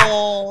အဲ့ပတ်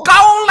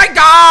ကောင်းလိုက်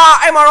တာ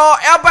အဲ့မှာတော့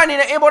အဲ့ပတ်နေ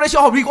နဲ့ importation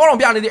ဟောရီကောတော့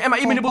ပြနေတယ်အဲ့မှာ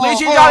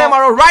manipulation ကြားထဲမှာ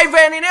တော့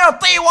rival အနေနဲ့တော့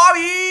သေသွား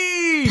ပြီ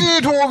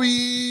ပြေးထိုးပြီ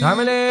ဒါ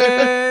မှလည်း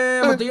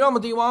မတေတော့မ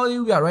တေသွား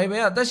ဘူးဗျ rival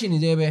ကအသက်ရှင်နေ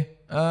သေးပဲ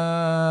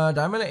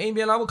ဒါမှလည်းအိမ်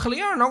ပြန်လာဖို့ခလီ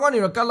ကတော့နောက်ကနေ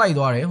တော့ကတ်လိုက်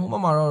သွားတယ်ဟို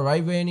မှာတော့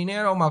rival အနေနဲ့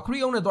တော့မှ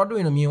create နဲ့သွားတွေ့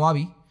ရင်တော့မြင်သွား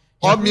ပြီ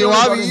မြင်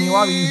သွား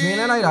ပြီဖင်း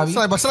လဲလိုက်တာပြီစ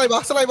နိုက်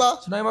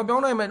ပါပြော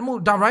င်းနိုင်မယ်မို့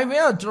ဒါ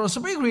rival ကကျွန်တော်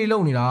speed grade လု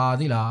ပ်နေတာ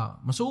သိလား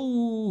မစိုး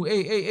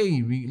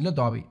အေးလက်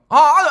သွားပြီ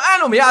အဲ့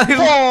လိုမရသေး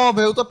ဘူးဘ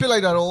ယ်တော့ပြစ်လို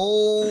က်တာတော့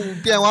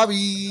ပြန်သွား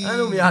ပြီအဲ့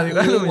လိုမရသေး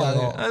ဘူး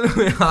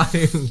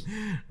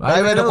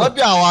rival တော့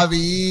ပြသွား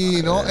ပြီ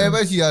နော်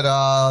ever ရှိရတာ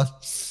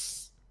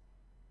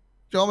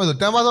ကျောင်းမယ်ဆို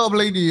တမ်ပါသော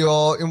plate တွေ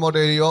ရော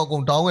immortal တွေရောအကု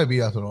န်တောင်းဝယ်ပေး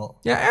တာဆိုတော့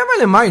ever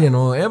လည်းမိုက်တယ်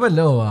နော် ever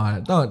လောက်ပါ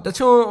တော့တ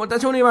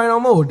ချုံနေပိုင်း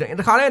တော့မဟုတ်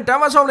တခါလဲတမ်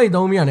ပါဆော့ plate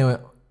သုံးမိရတယ်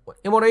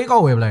immortal ကော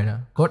က်ဝယ်ပလိုက်တာ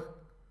good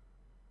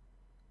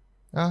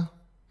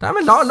ဒါပေ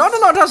မဲ့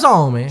တော့ထပ်ဆောင်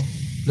အောင်မယ်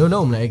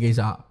လုံးမလဲအဲ့ကိစ္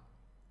စ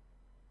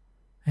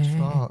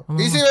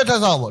အေးစေးပဲထ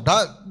ပ်ဆောင်ပေါ့ဒါ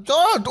ကျွ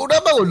န်တော်တိုတ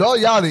က်ဘက်ကိုလော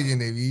ရနေခြင်း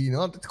နေပြီ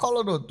နော်တစ်ခေါက်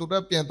တော့တိုတ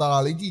က်ပြန်တာ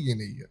လေးကြည့်ခြင်း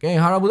နေပြီကဲ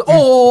ဟာရဘူး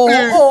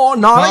အိုး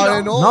နာလိုက်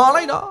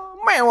တာ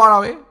မဲ့သွားတာ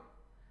ပဲ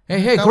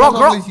ဟေး grok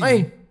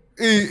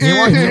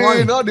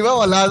အေးနော်ဒီဘက်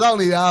မှာလာဆောင်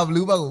နေတာ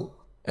blue ဘက်ကို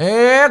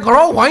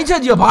grok ဝိုင်းချ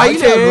က်ကြီးဘာကြီး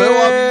လဲ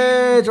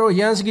ကျွန်တော်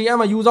Yansky အ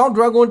မှယူဆောင်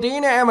Dragon တ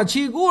င်းနဲ့အမှ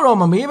ချီကူတော့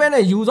မမေးဘဲ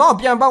နဲ့ယူဆောင်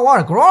ပြန်ပတ်သွား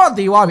တယ် grok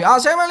တေသွားပြီ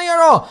7လေးက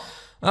တော့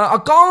အ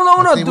ကောင်း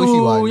ဆုံးတော့သူ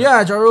ရ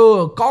ကျွန်တော်တို့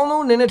ကောင်း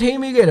ဆုံးနည်းနည်းထိမ့်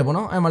မိခဲ့တယ်ဗော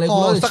နော်အဲ့မှာလေ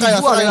ကိုလိုချီ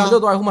ကူကလည်းမလွ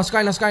တ်သွားဘူးဟိုမှာ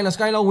sky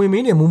လောက်ဝင်မ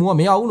င်းနေမူက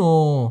မရဘူး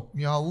နော်မ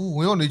ရဘူးဝ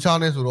င်တော့နေချ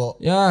နေဆိုတော့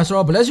ဆို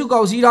တော့ bless you ကော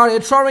က်စီးထားတယ်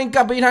throwing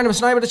cut ပေးထားတယ်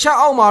sniper တစ်ချက်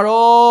အောက်မှာ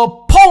တော့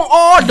ဖုံ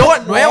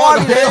လွယ်သွား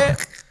ပြီလေ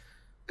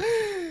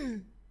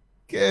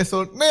ကဲ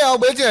ဆိုနှစ်ယောက်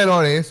ပဲကျန်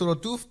တော့တယ်ဆိုတော့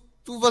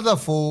2 versus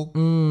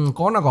 4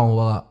ကောင်းကောင်ဟို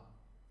က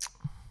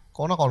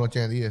ကောင်းတော့ကျ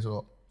န်သေးတယ်ဆို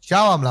တော့ရ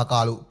ပါမလားကာ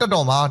လို့တက်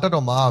တော်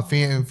မှာ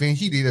ဖင်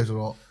ရှိသေးတယ်ဆို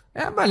တော့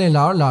အဲ့မလေး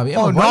လာပြီ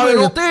အဲ့ဘာလဲ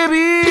တေး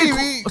ပြီ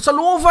စ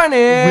လုံးဖန်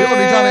နေကျွန်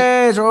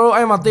တော်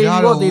အဲ့မှာတေး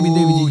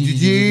ပြီ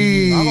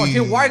ကြီးဟာကောထ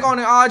င် white ကောင်း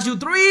နေ RRQ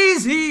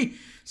 3C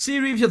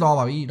series ဖြစ်သွား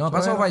ပါပြီเนาะ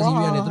Best of 5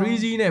 series နဲ့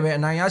 3C နဲ့ပဲ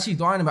အနိုင်ရရှိ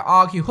သွားနေပဲ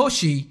RRQ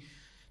HOSHI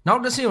နော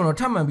က်တစ်ဆင့်တော့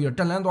ထပ်မှန်ပြီးတော့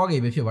တက်လန်းသွား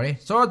ခဲ့ပြီဖြစ်ပါတယ်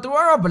ဆိုတော့သူက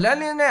တော့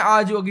blacklist နဲ့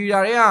RRQ အကီရာ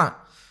တွေက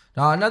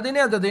ဒါနှစ်သိန်း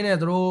နဲ့တစ်သိန်းနဲ့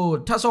သူတို့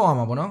ထပ်ဆော့ရ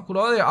မှာပေါ့နော်ခု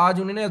တော့ RRQ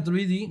နဲ့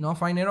 3C เนาะ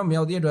final တော့မ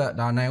ရောက်သေးတဲ့အတွက်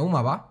ဒါနိုင်အောင်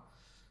ပါ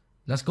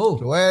let's go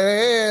လွ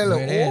ယ်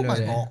လို့ oh my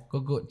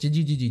god ကို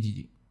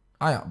ကြီး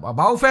အားရ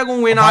ဘာဖဲကု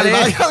န်းဝင်လာလဲ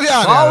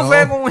ဘာဖဲ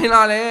ကုန်းဝင်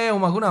လာလဲဟို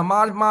မှာခုန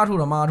မား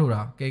ထိုး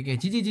တာကဲ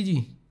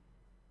ကြီး